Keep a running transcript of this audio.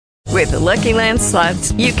With the Lucky Land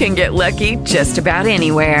Slots, you can get lucky just about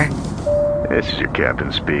anywhere. This is your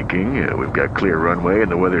captain speaking. We've got clear runway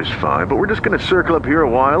and the weather's fine, but we're just going to circle up here a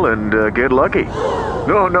while and get lucky.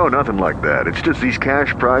 No, nothing like that. It's just these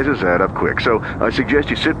cash prizes add up quick. So I suggest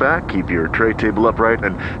you sit back, keep your tray table upright,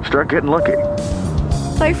 and start getting lucky.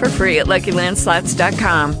 Play for free at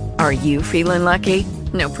LuckyLandSlots.com. Are you feeling lucky?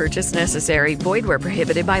 No purchase necessary. Void where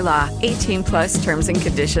prohibited by law. 18 plus terms and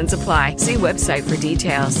conditions apply. See website for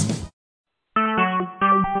details.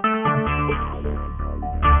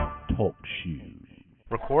 Talk shoes.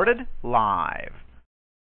 Recorded live.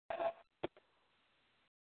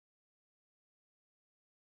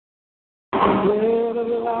 Bread of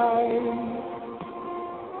life,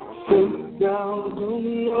 sit down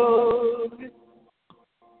on Lord.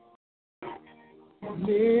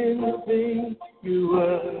 Many things you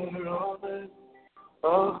were on it,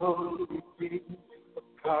 a holy king, a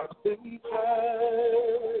constant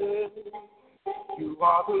time. You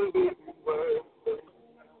are the living word.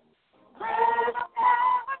 Bread of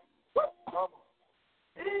heaven, come on.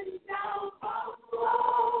 Sit down on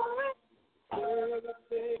Lord.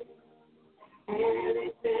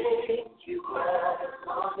 Anything you were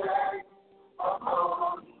on earth, a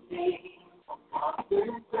holy king, a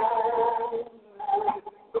constant time.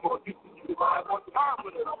 Come on, you find one time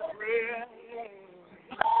with us.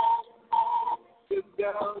 Sit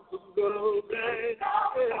down to go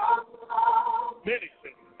down. Many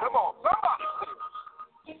things. Come on, somebody.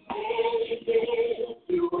 Anything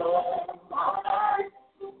you were on earth,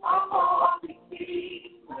 a holy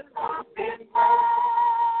king, a constant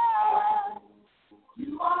time.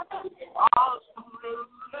 You are the awesome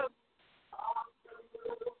ruler.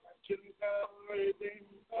 You have everything.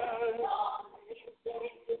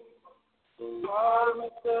 God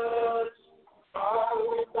with us, God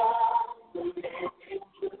with us, the living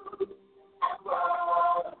truth, and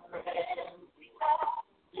what a friend we have.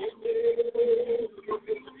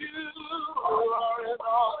 You are an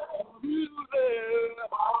awesome ruler.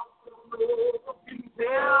 You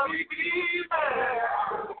tell me there.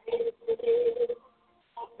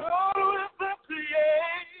 God with us, yeah.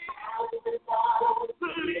 The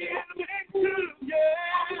living truth, yeah.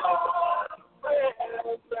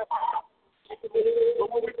 But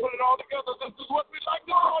when we put it all together, this is what we like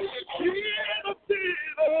to call you. Jesus.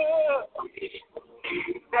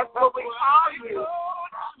 That's what we call you.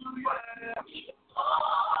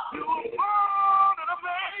 You were born in a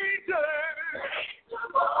manger.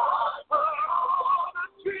 On a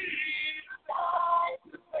tree.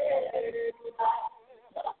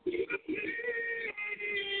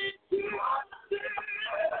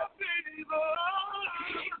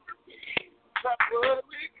 That's what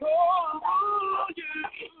we call you.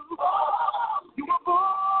 You were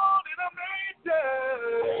born in a manger.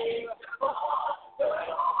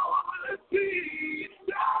 On a tree.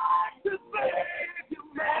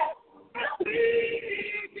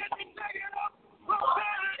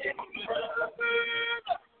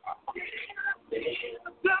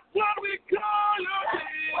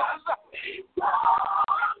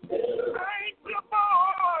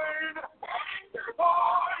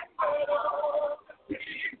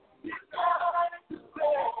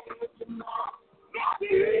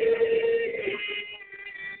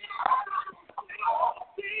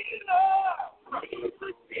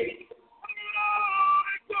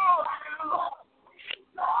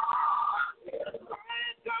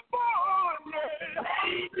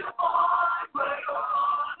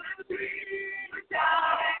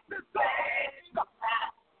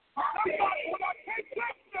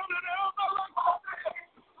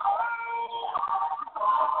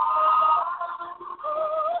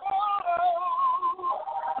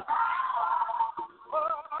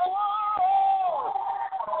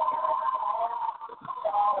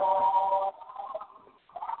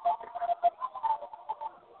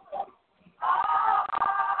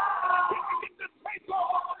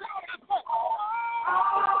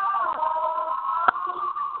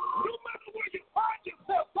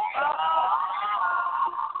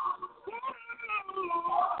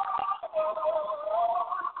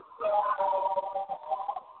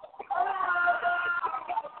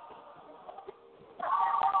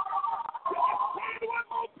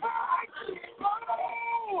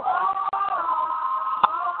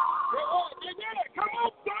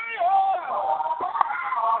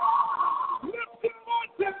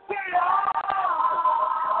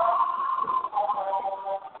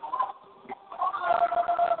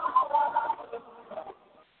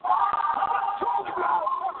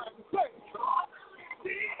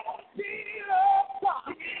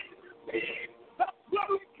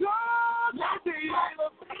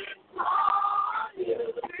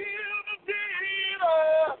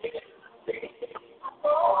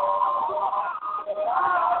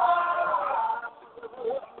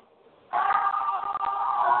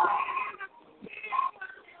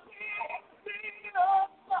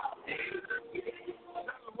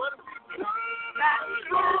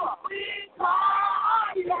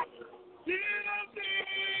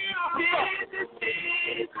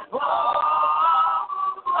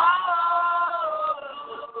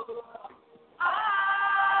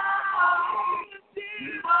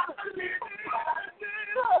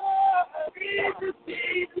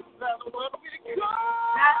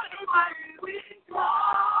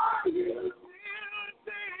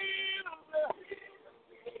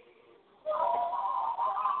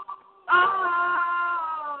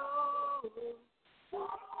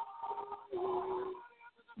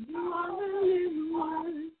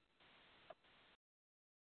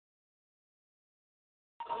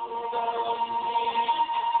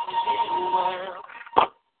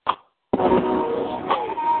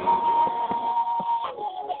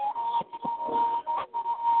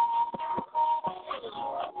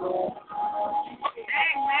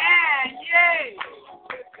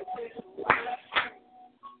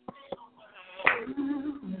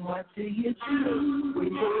 What do you do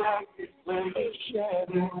when your life is when it's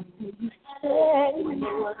shattered? When the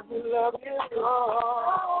word of love is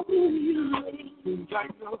gone, seems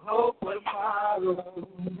like no hope for tomorrow.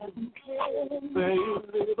 Say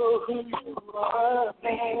little who you are.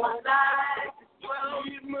 Say my life is well,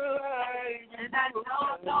 my life, and I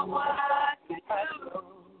don't know what to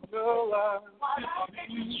do. I can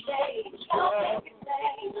change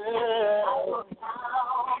everything.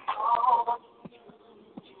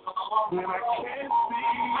 When I can't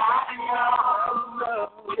see your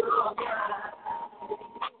love,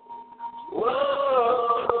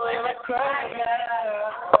 whoa, and I cry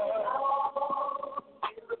out.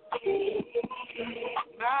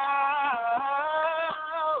 Now,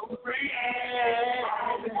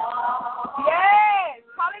 friend. Yes,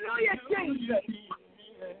 hallelujah, Jesus.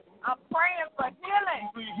 I'm praying for healing.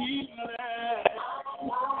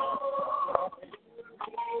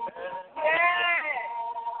 Yes.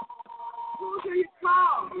 Who do you call?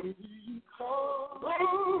 When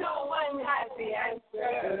no one has the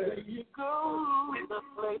answer. You go in the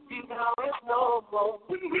place you know it's no more.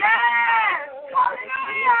 Yes,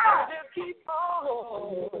 hallelujah. Just keep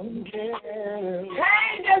on.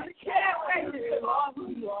 Pain doesn't care where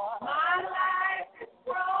you are. My life is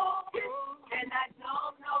broken, and I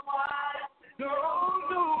don't know what to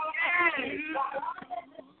do.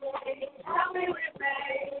 Tell me with me,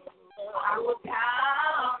 I will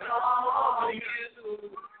count on you.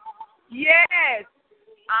 Yes,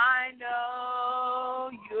 I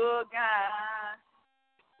know you're God.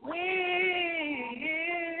 When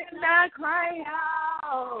I cry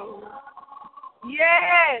out,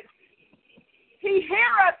 yes, He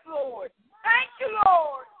hears us, Lord. Thank you,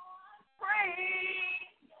 Lord.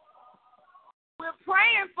 Praise. We're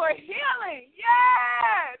praying for healing.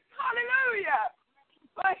 Yes, hallelujah.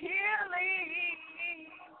 For healing.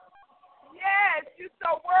 Yes, you're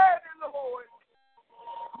so worthy, Lord.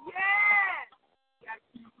 Yes.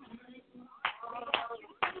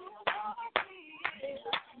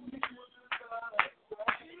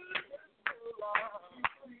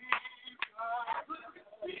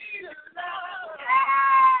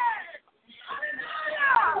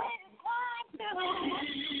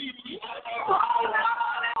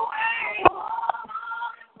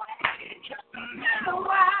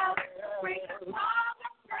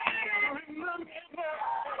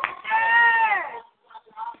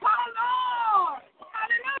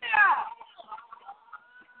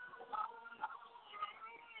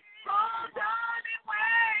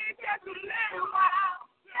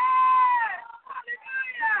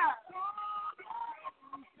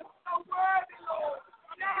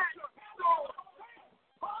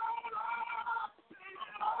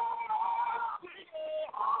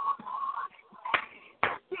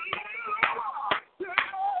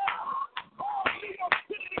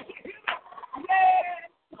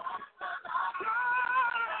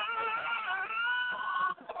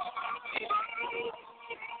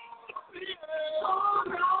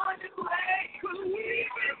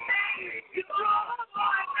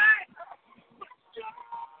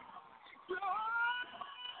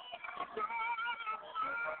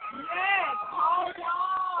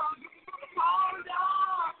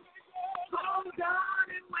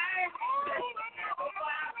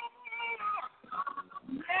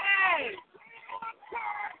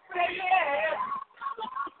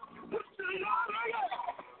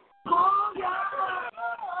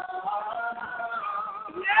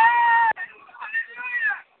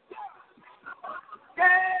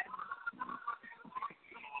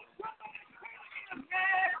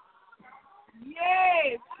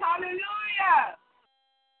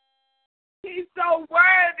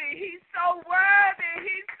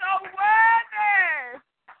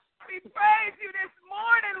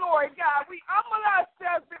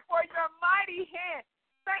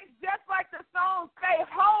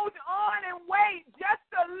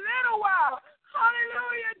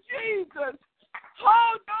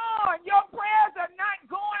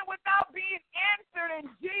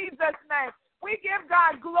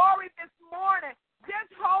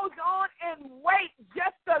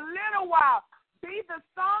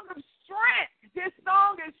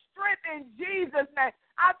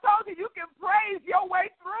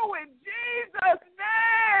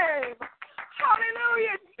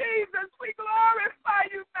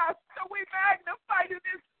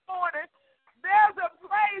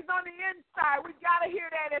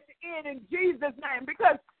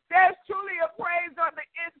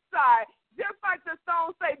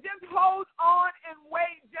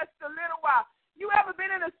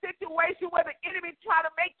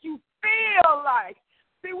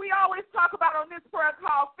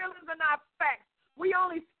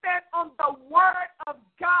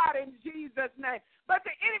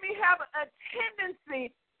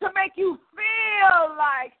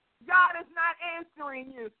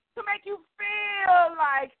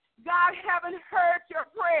 like God haven't heard your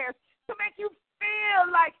prayers, to make you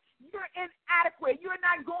feel like you're inadequate, you're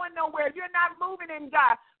not going nowhere, you're not moving in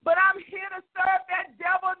God. But I'm here to serve that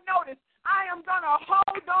devil notice. I am going to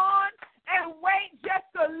hold on and wait just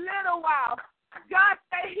a little while. God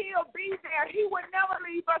said he'll be there. He will never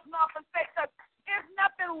leave us nor forsake us. There's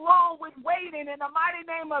nothing wrong with waiting in the mighty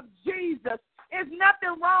name of Jesus. There's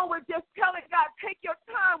nothing wrong with just telling God, take your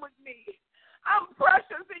time with me. I'm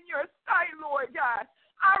precious in your sight, Lord God.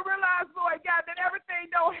 I realize, Lord God, that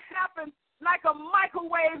everything don't happen like a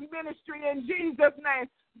microwave ministry in Jesus' name.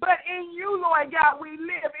 But in you, Lord God, we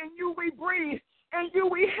live. In you we breathe. In you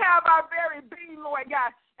we have our very being, Lord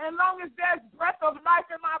God. As long as there's breath of life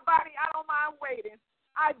in my body, I don't mind waiting.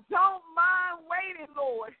 I don't mind waiting,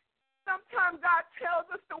 Lord. Sometimes God tells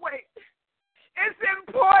us to wait. It's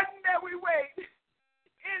important that we wait.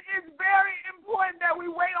 It is very important that we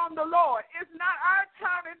wait on the Lord. It's not our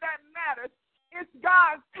timing that matters. It's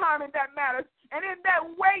God's timing that matters. And in that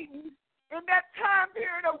waiting, in that time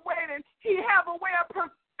period of waiting, he have a way of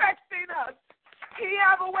perfecting us. He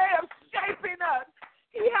have a way of shaping us.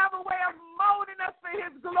 He have a way of molding us for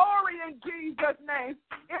his glory in Jesus' name.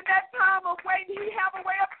 In that time of waiting, he have a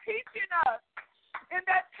way of teaching us. In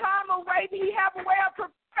that time of waiting, he have a way of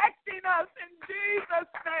perfecting us in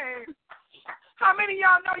Jesus' name. How many of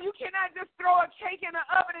y'all know you cannot just throw a cake in the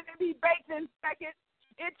oven and it be baked in seconds?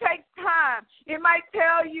 It takes time. It might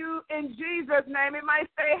tell you in Jesus' name, it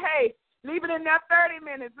might say, hey, leave it in there 30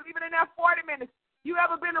 minutes, leave it in there 40 minutes. You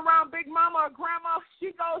ever been around Big Mama or Grandma?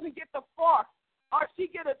 She goes and get the fork or she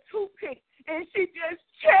get a toothpick and she just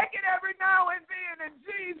check it every now and then in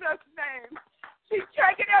Jesus' name. She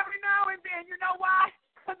check it every now and then. You know why?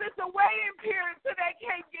 Because it's a waiting period till that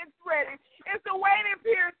cake gets ready. It's a waiting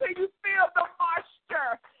period till you feel the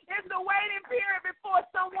moisture. It's a waiting period before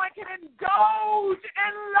someone can indulge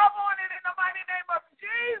and love on it in the mighty name of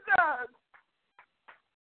Jesus.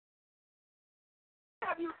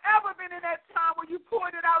 Have you ever been in that time when you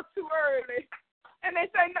poured it out too early? And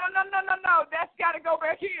they say, no, that's got to go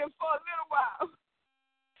back in for a little while.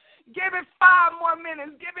 Give it 5 more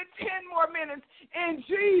minutes. Give it 10 more minutes in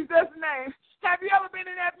Jesus' name. Have you ever been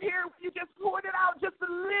in that period where you just poured it out just a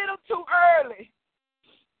little too early?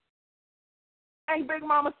 And Big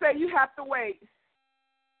Mama said, you have to wait.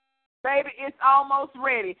 Baby, it's almost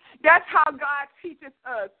ready. That's how God teaches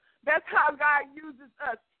us. That's how God uses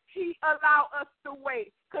us. He allows us to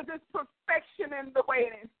wait because it's perfection in the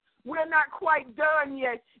waiting. We're not quite done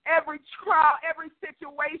yet. Every trial, every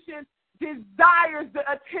situation desires the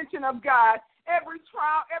attention of God. Every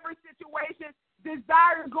trial, every situation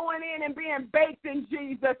desires going in and being baked in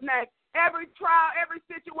Jesus' name. Every trial, every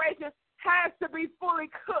situation has to be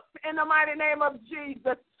fully cooked in the mighty name of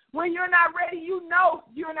Jesus. When you're not ready, you know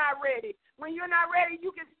you're not ready. When you're not ready,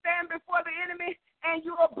 you can stand before the enemy and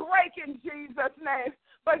you will break in Jesus' name.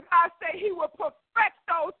 But God said he will perfect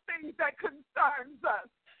those things that concerns us.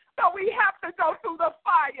 So we have to go through the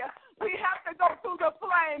fire. We have to go through the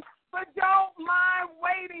flame. But don't mind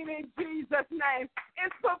waiting in Jesus' name.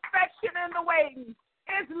 It's perfection in the waiting.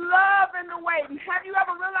 It's love in the waiting. Have you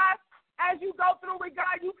ever realized as you go through with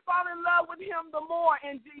God, you fall in love with him the more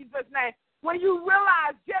in Jesus' name? When you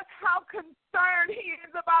realize just how concerned he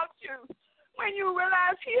is about you. When you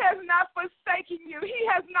realize he has not forsaken you. He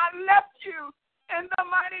has not left you in the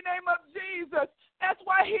mighty name of Jesus. That's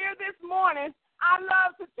why here this morning, I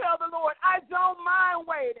love to tell the Lord, I don't mind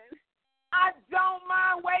waiting. I don't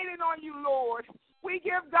mind waiting on you, Lord. We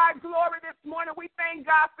give God glory this morning. We thank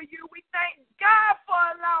God for you. We thank God for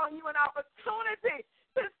allowing you an opportunity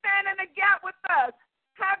to stand in the gap with us.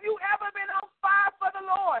 Have you ever been on fire for the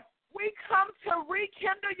Lord? We come to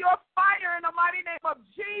rekindle your fire in the mighty name of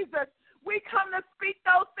Jesus. We come to speak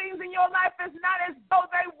those things in your life as not as though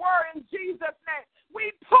they were in Jesus' name.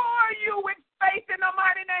 We pour you with faith in the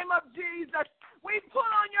mighty name of Jesus. We put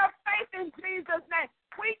on your faith in Jesus' name.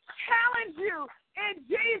 We challenge you in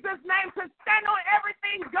Jesus' name to stand on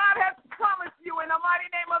everything God has promised you in the mighty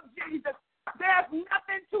name of Jesus. There's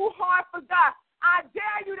nothing too hard for God. I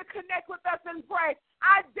dare you to connect with us and pray.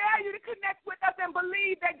 I dare you to connect with us and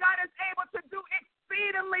believe that God is able to do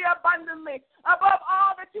exceedingly abundantly above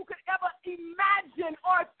all that you could ever imagine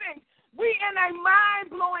or think. We in a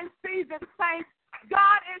mind-blowing season, saints.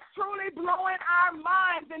 God is truly blowing our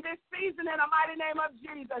minds in this season in the mighty name of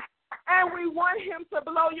Jesus. And we want him to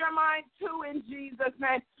blow your mind too in Jesus'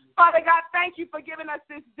 name. Father God, thank you for giving us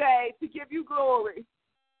this day to give you glory.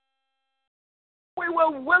 We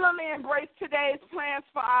will willingly embrace today's plans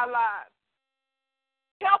for our lives.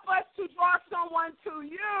 Help us to draw someone to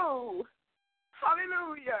you.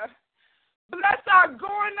 Hallelujah. Bless our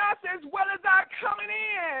going out as well as our coming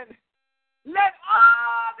in. Let all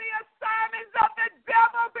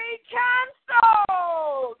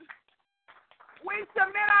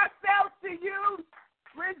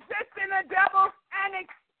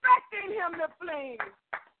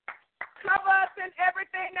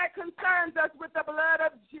us with the blood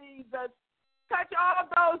of Jesus. Touch all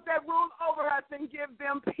those that rule over us and give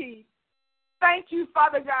them peace. Thank you,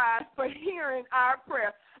 Father God, for hearing our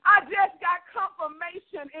prayer. I just got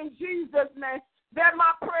confirmation in Jesus' name that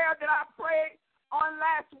my prayer that I prayed on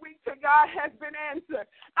last week to God has been answered.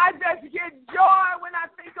 I just get joy when I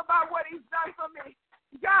think about what he's done for me.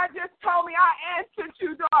 God just told me, I answered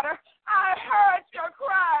you, daughter. I heard your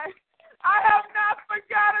cry. I have not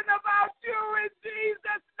forgotten about you in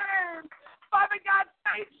Jesus' name. Father God,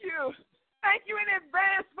 thank you. Thank you in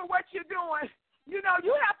advance for what you're doing. You know,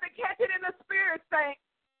 you have to catch it in the spirit, saint.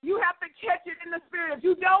 You have to catch it in the spirit. If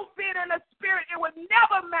you don't see it in the spirit, it would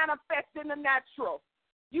never manifest in the natural.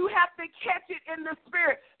 You have to catch it in the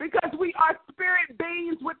spirit because we are spirit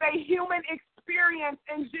beings with a human experience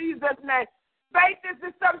in Jesus' name. Faith is the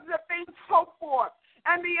substance of things hoped for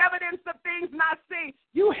and the evidence of things not seen.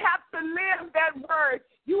 You have to live that word.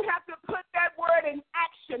 You have to put that word in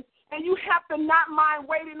action, and you have to not mind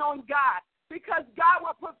waiting on God because God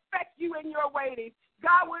will perfect you in your waiting.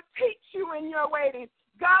 God will teach you in your waiting.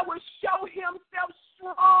 God will show himself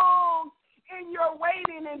strong in your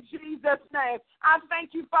waiting in Jesus' name. I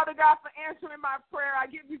thank you, Father God, for answering my prayer.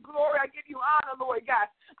 I give you glory. I give you honor, Lord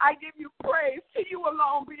God. I give you praise. To you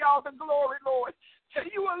alone be all the glory, Lord. To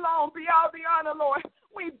you alone be all the honor, Lord.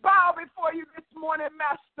 We bow before you this morning,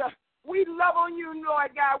 Master. We love on you,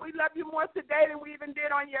 Lord God. We love you more today than we even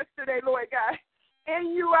did on yesterday, Lord God.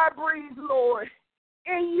 In you I breathe, Lord.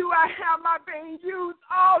 In you I have my being. Use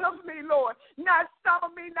all of me, Lord. Not some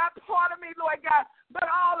of me, not part of me, Lord God, but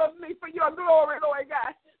all of me for your glory, Lord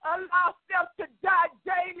God. Allow self to die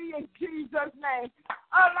daily in Jesus' name.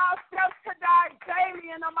 Allow self to die daily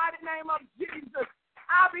in the mighty name of Jesus.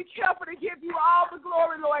 I'll be careful to give you all the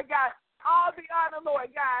glory, Lord God. All the honor, Lord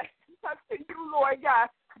God. To you, Lord God,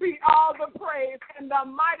 be all the praise in the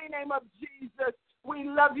mighty name of Jesus. We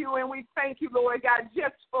love you and we thank you, Lord God,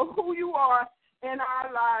 just for who you are in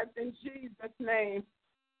our lives, in Jesus' name.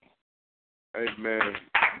 Amen.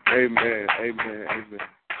 Amen. Amen. Amen.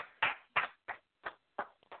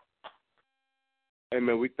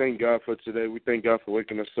 Amen. We thank God for today. We thank God for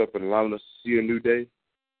waking us up and allowing us to see a new day.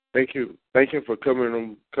 Thank you. Thank him for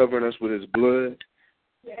covering us with his blood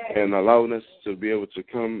and allowing us to be able to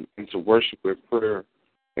come into worship with prayer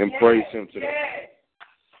and praise him today.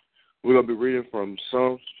 We're going to be reading from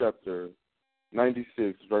Psalms chapter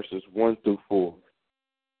 96, verses 1 through 4.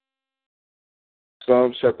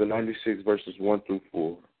 Psalms chapter 96, verses 1 through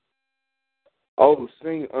 4. Oh,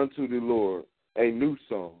 sing unto the Lord a new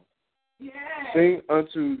song. Sing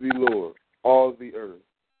unto the Lord, all the earth.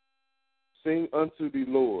 Sing unto the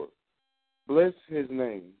Lord. Bless his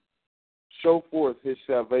name. Show forth his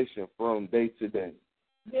salvation from day to day.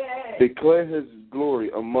 Declare his glory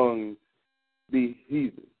among the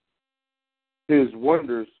heathen, his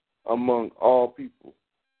wonders among all people.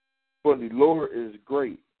 For the Lord is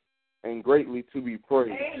great and greatly to be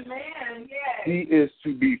praised. Amen. He is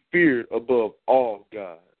to be feared above all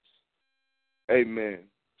gods. Amen.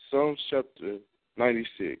 Psalms chapter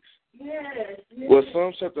 96. What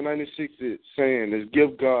Psalms chapter 96 is saying is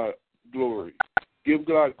give God glory. Give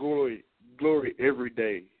God glory every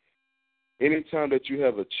day. Anytime that you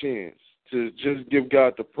have a chance to just give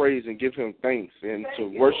God the praise and give him thanks and to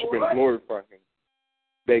worship and glorify him.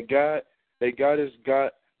 That God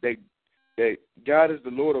is the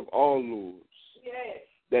Lord of all lords.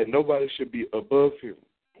 That nobody should be above him.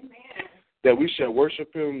 Amen. That we shall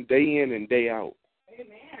worship him day in and day out.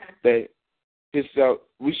 Amen. That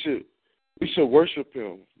we should worship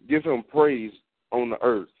him, give him praise on the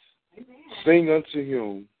earth. Amen. Sing unto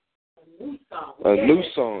him a new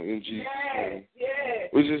song in Jesus' name.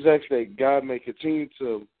 We just ask that God may continue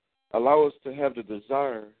to allow us to have the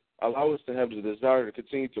desire to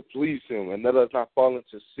continue to please him and let us not fall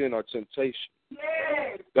into sin or temptation.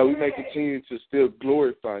 That we may continue to still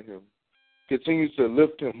glorify him, continue to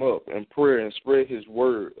lift him up in prayer and spread his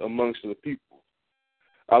word amongst the people.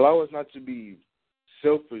 Allow us not to be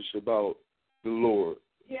selfish about the Lord,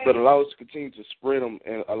 but allow us to continue to spread him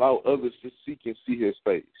and allow others to seek and see his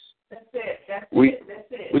face. That's it.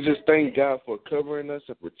 We just thank God for covering us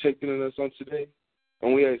and protecting us on today.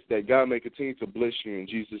 And we ask that God may continue to bless you in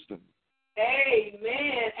Jesus' name. Amen.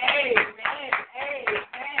 Amen.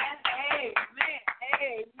 Amen. Amen.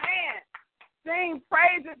 Amen. Sing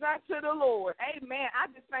praises unto the Lord. Amen. I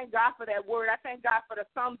just thank God for that word. I thank God for the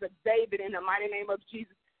Psalms of David in the mighty name of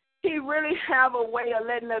Jesus. He really have a way of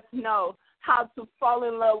letting us know how to fall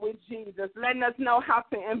in love with Jesus, letting us know how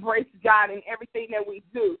to embrace God in everything that we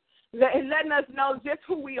do, and letting us know just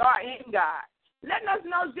who we are in God, letting us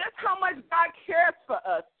know just how much God cares for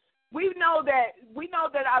us. We know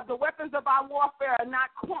that the weapons of our warfare are not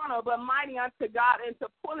carnal, but mighty unto God into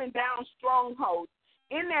pulling down strongholds.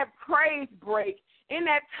 In that praise break, in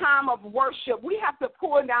that time of worship, we have to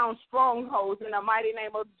pull down strongholds in the mighty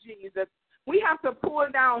name of Jesus. We have to pull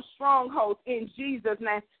down strongholds in Jesus'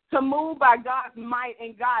 name to move by God's might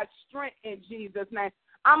and God's strength in Jesus' name.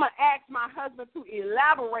 I'm going to ask my husband to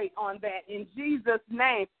elaborate on that in Jesus'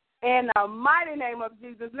 name. In the mighty name of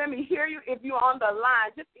Jesus, let me hear you. If you're on the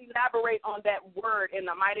line, just elaborate on that word in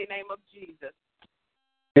the mighty name of Jesus.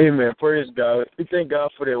 Amen. Praise God. We thank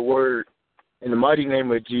God for that word in the mighty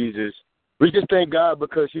name of Jesus. We just thank God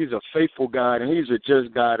because he's a faithful God and he's a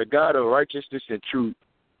just God, a God of righteousness and truth.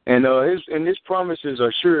 And his promises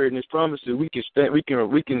are sure, and his promises we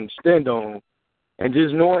can stand on. And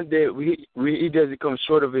just knowing that he doesn't come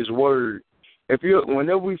short of his word.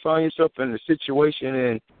 Whenever we find yourself in a situation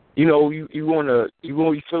and you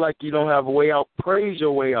feel like you don't have a way out, praise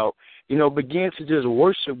your way out. Begin to just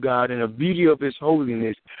worship God in the beauty of his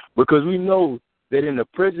holiness, because we know that in the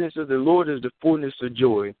presence of the Lord is the fullness of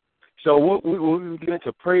joy. So when we begin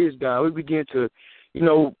to praise God, we begin to,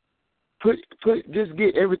 just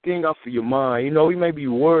get everything off of your mind. You may be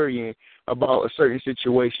worrying about a certain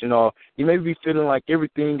situation, or you may be feeling like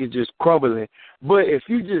everything is just crumbling. But if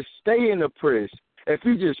you just stay in the press, if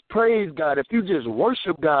you just praise God, if you just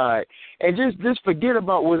worship God, and just forget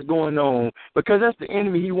about what's going on, because that's the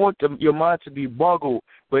enemy. He wants your mind to be boggled.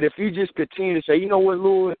 But if you just continue to say, you know what,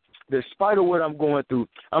 Lord, despite of what I'm going through,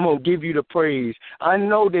 I'm going to give you the praise. I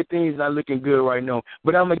know that things not looking good right now,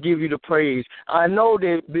 but I'm going to give you the praise. I know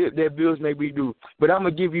that bills may be due, but I'm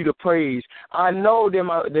going to give you the praise. I know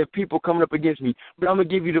that people coming up against me, but I'm going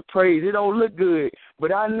to give you the praise. It don't look good,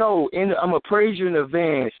 but I know I'm going to praise you in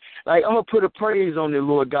advance. Like, I'm going to put a praise on it,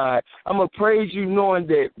 Lord God. I'm going to praise you knowing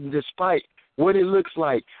that despite what it looks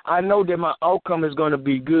like, I know that my outcome is going to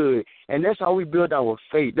be good. And that's how we build our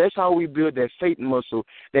faith. That's how we build that faith muscle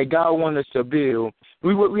that God wants us to build.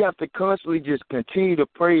 We have to constantly just continue to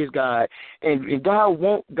praise God. And God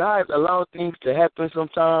allows things to happen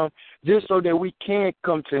sometimes just so that we can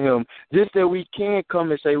come to him, just that we can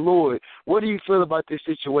come and say, Lord, what do you feel about this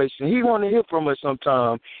situation? He wants to hear from us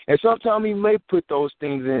sometimes. And sometimes he may put those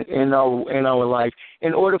things in our life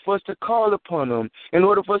in order for us to call upon him, in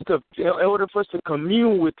order for us to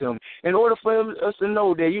commune with him, in order for us to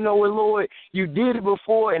know that, you know what, Lord, you did it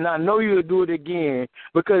before, and I know you'll do it again.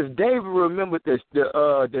 Because David remembered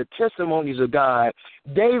the testimonies of God.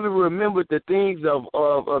 David remembered the things of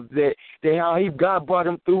that how God brought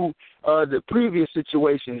him through the previous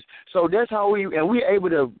situations. So that's how we're able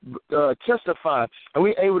to testify, and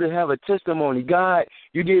we're able to have a testimony. God,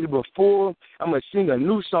 you did it before. I'm going to sing a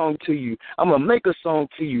new song to you. I'm going to make a song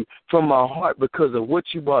to you from my heart because of what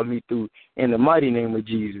you brought me through, in the mighty name of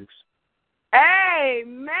Jesus.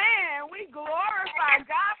 Amen. We glorify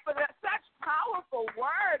God for such powerful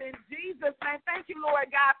word in Jesus' name. Thank you,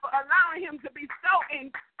 Lord God, for allowing him to be so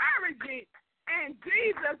encouraging in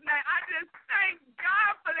Jesus' name. I just thank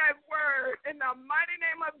God for that word in the mighty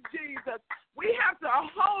name of Jesus. We have to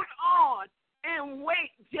hold on and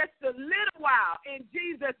wait just a little while in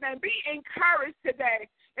Jesus' name. Be encouraged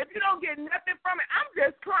today. If you don't get nothing from it, I'm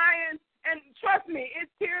just crying. And trust me,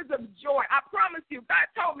 it's tears of joy. I promise you, God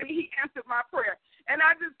told me he answered my prayer. And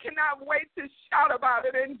I just cannot wait to shout about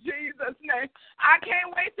it in Jesus' name. I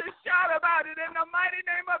can't wait to shout about it in the mighty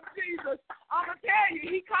name of Jesus. I'm going to tell you,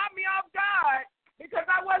 he caught me off guard because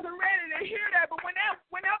I wasn't ready to hear that. But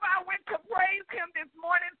whenever I went to praise him this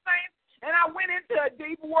morning, saints, and I went into a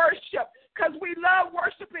deep worship because we love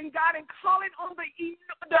worshiping God and calling on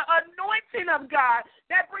the anointing of God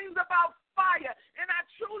that brings about fire. And I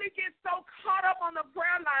truly get so caught up on the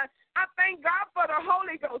prayer line. I thank God for the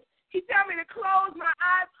Holy Ghost. He tell me to close my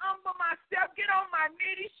eyes, humble myself, get on my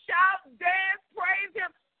knees, shout, dance, praise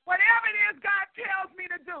him. Whatever it is God tells me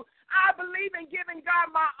to do, I believe in giving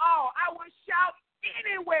God my all. I will shout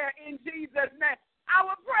anywhere in Jesus' name. I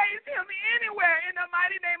will praise him anywhere in the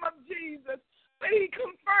mighty name of Jesus. But he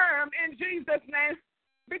confirmed in Jesus' name,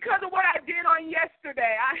 because of what I did on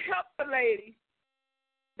yesterday, I helped the lady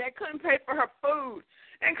that couldn't pay for her food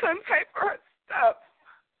and couldn't pay for her stuff.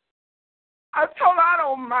 I told her I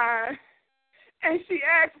don't mind. And she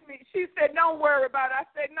asked me, she said, don't worry about it. I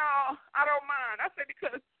said, no, I don't mind. I said,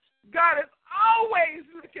 because God is always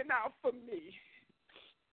looking out for me.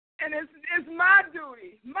 And it's my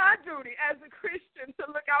duty as a Christian to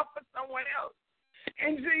look out for someone else.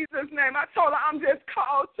 In Jesus' name, I told her I'm just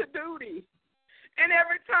called to duty. And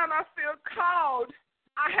every time I feel called,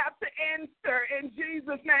 I have to answer in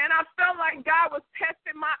Jesus' name. And I felt like God was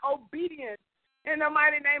testing my obedience in the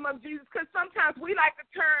mighty name of Jesus. Because sometimes we like to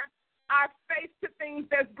turn our face to things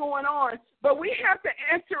that's going on. But we have to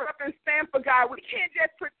answer up and stand for God. We can't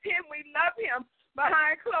just pretend we love him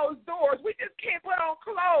behind closed doors. We just can't put on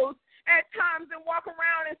clothes at times and walk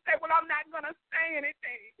around and say, well, I'm not going to say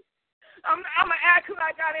anything. I'm going to act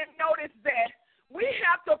like I didn't notice that. We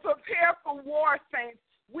have to prepare for war, saints.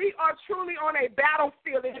 We are truly on a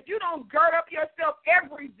battlefield. And if you don't gird up yourself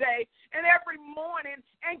every day and every morning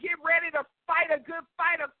and get ready to fight a good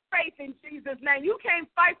fight of faith in Jesus' name, you can't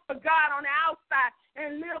fight for God on the outside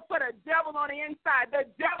and live for the devil on the inside. The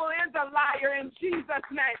devil is a liar in Jesus'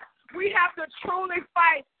 name. We have to truly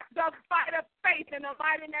fight the fight of faith in the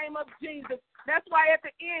mighty name of Jesus. That's why at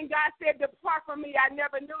the end, God said, depart from me, I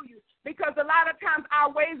never knew you. Because a lot of times our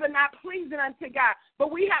ways are not pleasing unto God.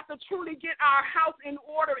 But we have to truly get our house in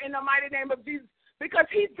order in the mighty name of Jesus. Because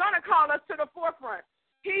he's going to call us to the forefront.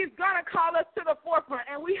 He's going to call us to the forefront.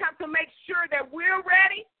 And we have to make sure that we're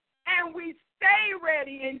ready and we stay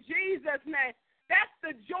ready in Jesus' name. That's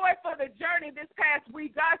the joy for the journey this past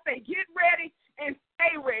week. God said, get ready and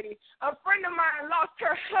stay ready. A friend of mine lost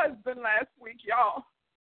her husband last week, y'all.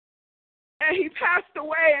 And he passed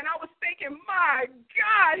away, and I was thinking, my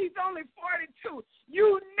God, he's only 42.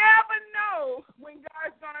 You never know when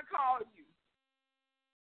God's going to call you.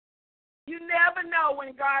 You never know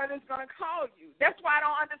when God is going to call you. That's why I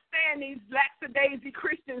don't understand these lackadaisy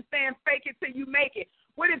Christians saying fake it till you make it.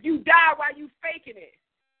 What if you die while you faking it?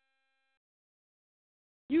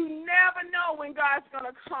 You never know when God's going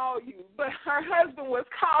to call you. But her husband was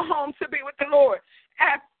called home to be with the Lord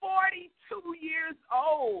at 42 years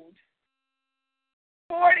old.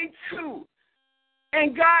 42.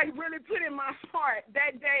 And God really put in my heart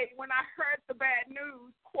that day when I heard the bad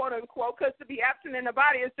news, quote unquote, because to be absent in the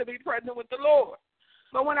body is to be present with the Lord.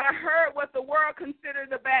 But when I heard what the world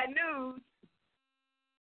considered the bad news,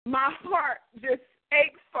 my heart just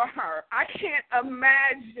aches for her. I can't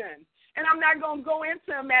imagine. And I'm not going to go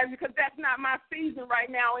into imagine because that's not my season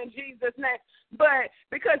right now in Jesus' name. But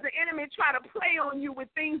because the enemy try to play on you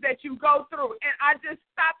with things that you go through. And I just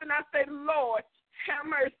stopped and I said, Lord, have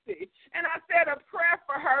mercy. And I said a prayer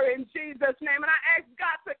for her in Jesus' name. And I asked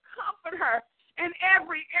God to comfort her in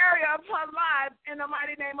every area of her life in the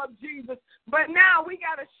mighty name of Jesus. But now we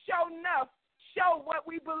got to show what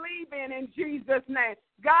we believe in Jesus' name.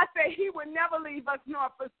 God said he would never leave us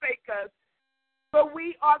nor forsake us. But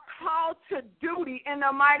we are called to duty in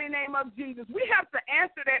the mighty name of Jesus. We have to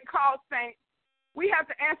answer that call, saints. We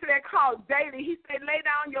have to answer that call daily. He said, lay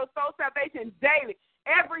down your soul salvation daily.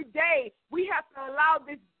 Every day we have to allow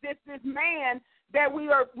this man that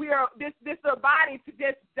we are this body to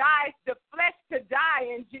just die, the flesh to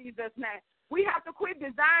die in Jesus' name. We have to quit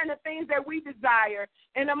desiring the things that we desire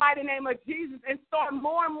in the mighty name of Jesus and start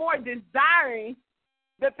more and more desiring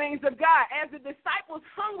the things of God. As the disciples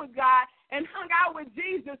hung with God and hung out with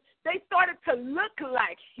Jesus, they started to look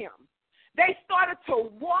like him. They started to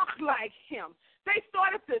walk like him. They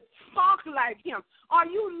started to talk like him. Are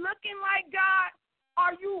you looking like God?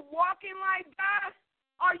 Are you walking like God?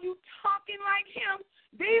 Are you talking like him?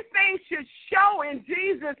 These things should show in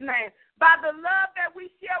Jesus' name. By the love that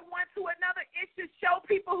we share one to another, it should show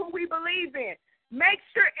people who we believe in. Make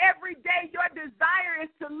sure every day your desire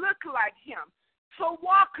is to look like him, to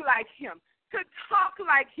walk like him, to talk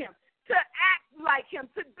like him, to act like him,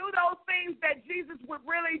 to do those things that Jesus would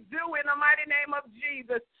really do in the mighty name of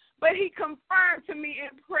Jesus. But he confirmed to me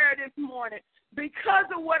in prayer this morning, because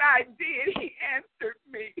of what I did, he answered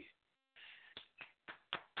me.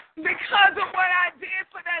 Because of what I did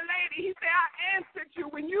for that lady, he said, I answered you.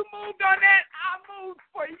 When you moved on that, I moved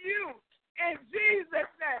for you in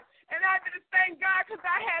Jesus' name. And I just thank God because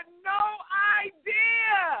I had no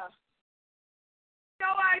idea.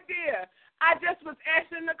 No idea. I just was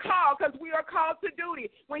answering the call because we are called to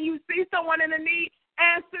duty. When you see someone in a need,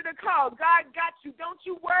 answer the call. God got you. Don't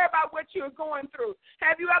you worry about what you're going through.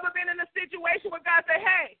 Have you ever been in a situation where God said,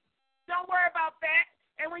 hey, don't worry about that?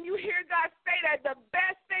 And when you hear God say that, the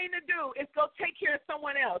best thing to do is go take care of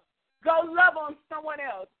someone else. Go love on someone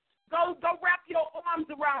else. Go wrap your arms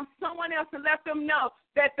around someone else and let them know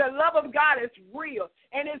that the love of God is real.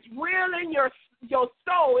 And it's real in your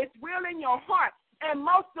soul. It's real in your heart. And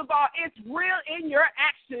most of all, it's real in your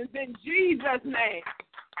actions in Jesus' name.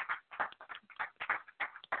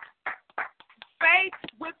 Faith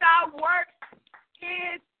without works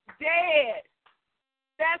is dead.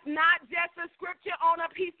 That's not just a scripture on a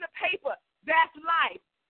piece of paper. That's life.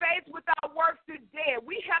 Faith without works is dead.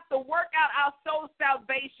 We have to work out our soul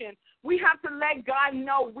salvation. We have to let God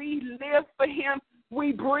know we live for him,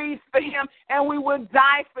 we breathe for him, and we will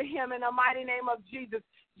die for him in the mighty name of Jesus.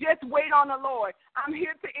 Just wait on the Lord. I'm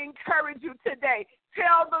here to encourage you today.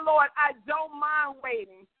 Tell the Lord, I don't mind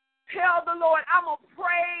waiting. Tell the Lord, I'm going to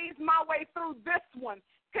praise my way through this one.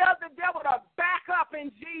 Tell the devil to back up in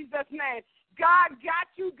Jesus' name. God got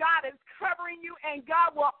you. God is covering you, and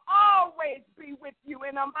God will always be with you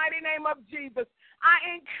in the mighty name of Jesus. I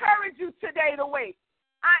encourage you today to wait.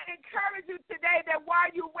 I encourage you today that while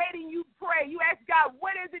you're waiting, you pray. You ask God,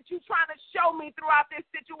 what is it you're trying to show me throughout this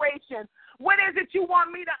situation? What is it you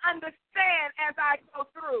want me to understand as I go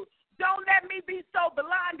through? Don't let me be so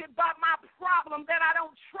blinded by my problem that I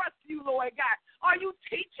don't trust you, Lord God. Are you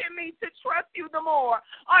teaching me to trust you the more?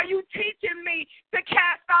 Are you teaching me to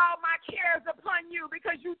cast all my cares upon you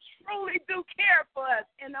because you truly do care for us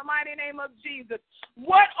in the mighty name of Jesus?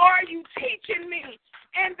 What are you teaching me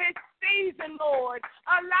in this season, Lord?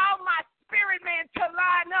 Allow my spirit man to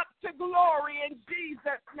line up to glory in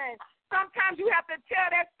Jesus' name. Sometimes you have to tell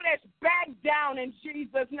that flesh back down in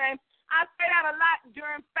Jesus' name. I say that a lot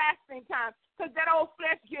during fasting time because that old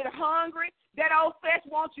flesh get hungry. That old flesh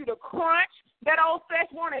wants you to crunch. That old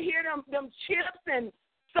flesh want to hear them chips and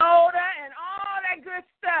soda and all that good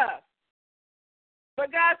stuff.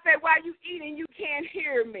 But God said, while you eating, you can't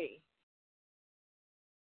hear me.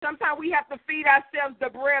 Sometimes we have to feed ourselves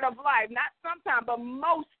the bread of life. Not sometimes, but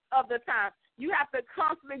most of the time. You have to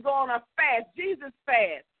constantly go on a fast. Jesus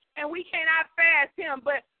fast. And we cannot fast him,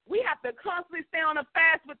 but we have to constantly stay on a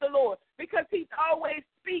fast with the Lord because he's always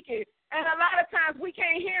speaking. And a lot of times we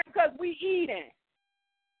can't hear him because we eating.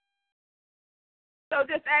 So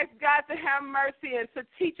just ask God to have mercy and to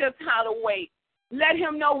teach us how to wait. Let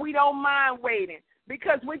him know we don't mind waiting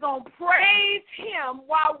because we're going to praise him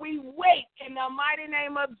while we wait in the mighty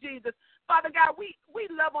name of Jesus. Father God, we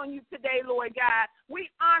love on you today, Lord God. We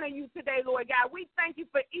honor you today, Lord God. We thank you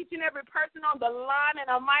for each and every person on the line in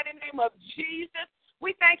the mighty name of Jesus.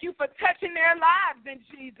 We thank you for touching their lives in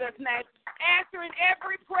Jesus' name, answering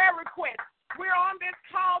every prayer request. We're on this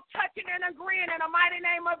call touching and agreeing in the mighty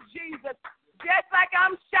name of Jesus. Just like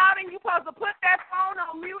I'm shouting, you're supposed to put that phone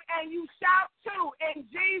on mute and you shout too in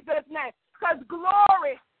Jesus' name. Because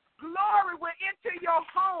glory will enter your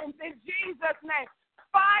homes in Jesus' name.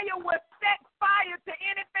 Fire will set fire to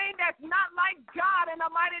anything that's not like God in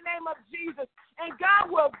the mighty name of Jesus. And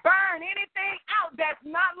God will burn anything out that's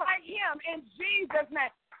not like him in Jesus'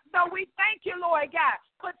 name. So we thank you, Lord God,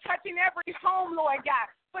 for touching every home, Lord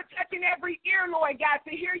God, for touching every ear, Lord God,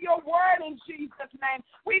 to hear your word in Jesus' name.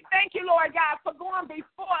 We thank you, Lord God, for going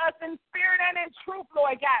before us in spirit and in truth,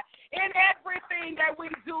 Lord God, in everything that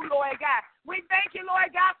we do, Lord God. We thank you,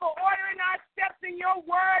 Lord God, for ordering our steps in your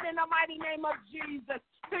word in the mighty name of Jesus.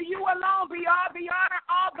 To you alone be all the honor,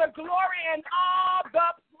 all the glory, and all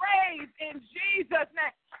the praise in Jesus'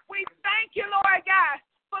 name. We thank you, Lord God,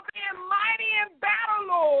 for being mighty in battle,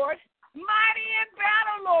 Lord. Mighty in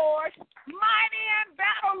battle, Lord. Mighty in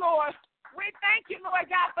battle, Lord. We thank you, Lord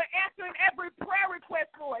God, for answering every prayer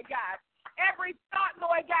request, Lord God. Every thought,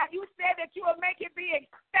 Lord God, you said that you will make it be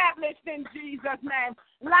established in Jesus' name.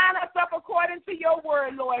 Line us up according to your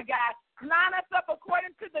word, Lord God. Line us up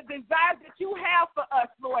according to the desires that you have for us,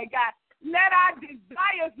 Lord God. Let our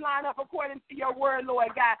desires line up according to your word,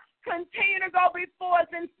 Lord God. Continue to go before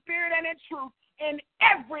us in spirit and in truth in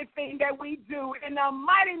everything that we do. In the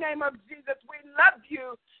mighty name of Jesus, we love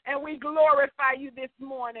you and we glorify you this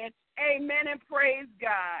morning. Amen and praise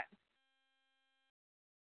God.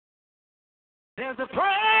 There's a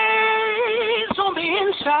praise on the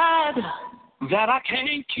inside that I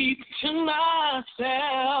can't keep to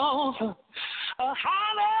myself. A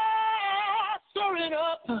holler stirring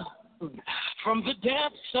up from the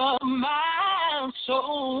depths of my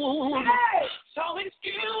soul. Hey! So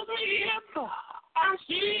excuse me if I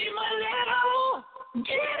seem a little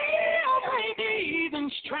giddy or maybe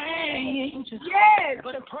even strange. Yes,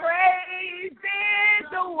 but praise is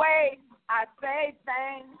the way I say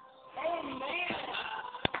thanks. Amen.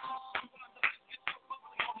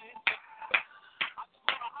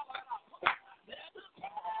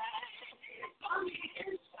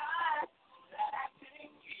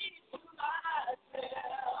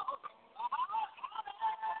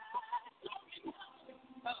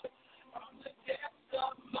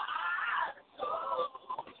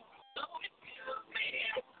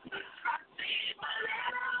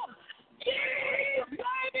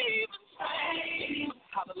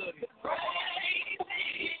 Hallelujah. Praise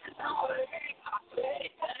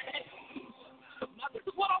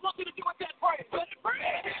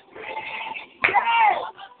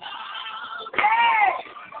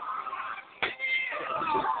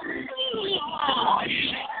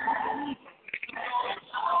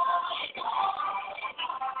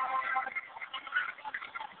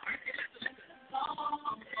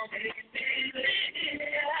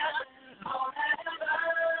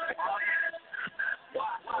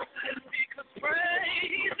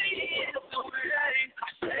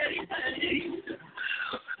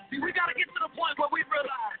point where we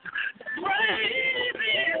realize praise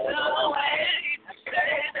is the way to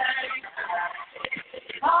say that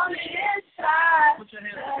on the inside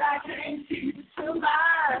that I can't keep it to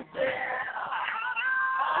myself.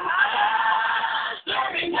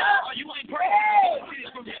 Serving up, you ain't praying.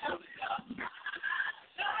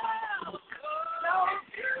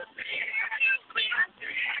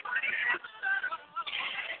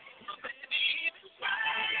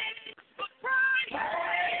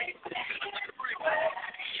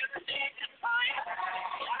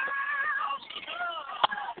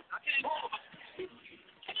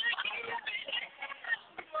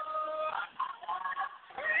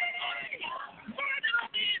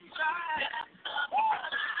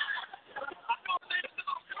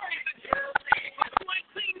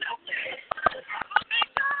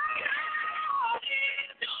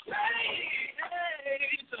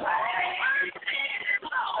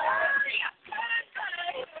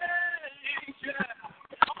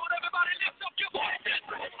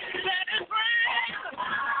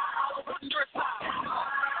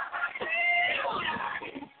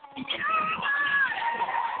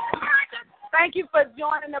 Thank you for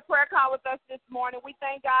joining the prayer call with us this morning. We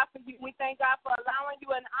thank God for you. We thank God for allowing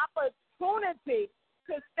you an opportunity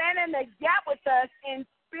to stand in the gap with us in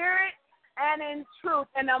spirit and in truth.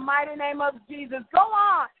 In the mighty name of Jesus. Go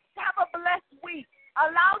on. Have a blessed week.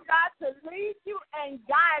 Allow God to lead you and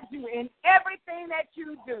guide you in everything that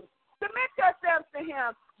you do. Submit yourself to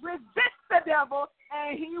him. Resist the devil,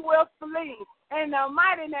 and he will flee. In the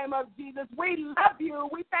mighty name of Jesus, we love you.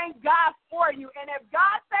 We thank God for you. And if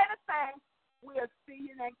God say the same, we'll see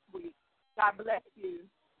you next week. God bless you.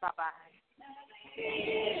 Bye-bye.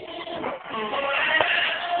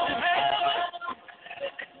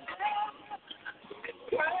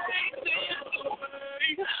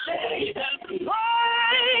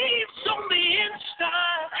 On the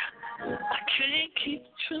inside, I can't keep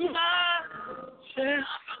to myself.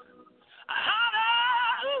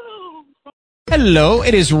 Hello,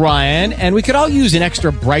 it is Ryan, and we could all use an extra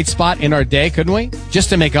bright spot in our day, couldn't we? Just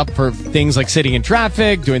to make up for things like sitting in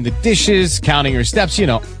traffic, doing the dishes, counting your steps, you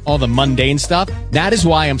know, all the mundane stuff. That is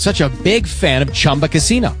why I'm such a big fan of Chumba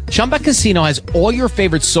Casino. Chumba Casino has all your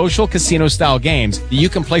favorite social casino-style games that you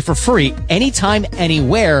can play for free anytime,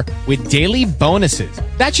 anywhere with daily bonuses.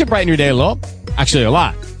 That should brighten your day a little. Actually, a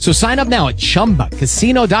lot. So sign up now at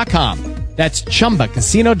ChumbaCasino.com. That's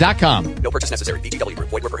ChumbaCasino.com. No purchase necessary. VGW Group.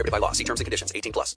 Void where prohibited by law. See terms and conditions. 18+.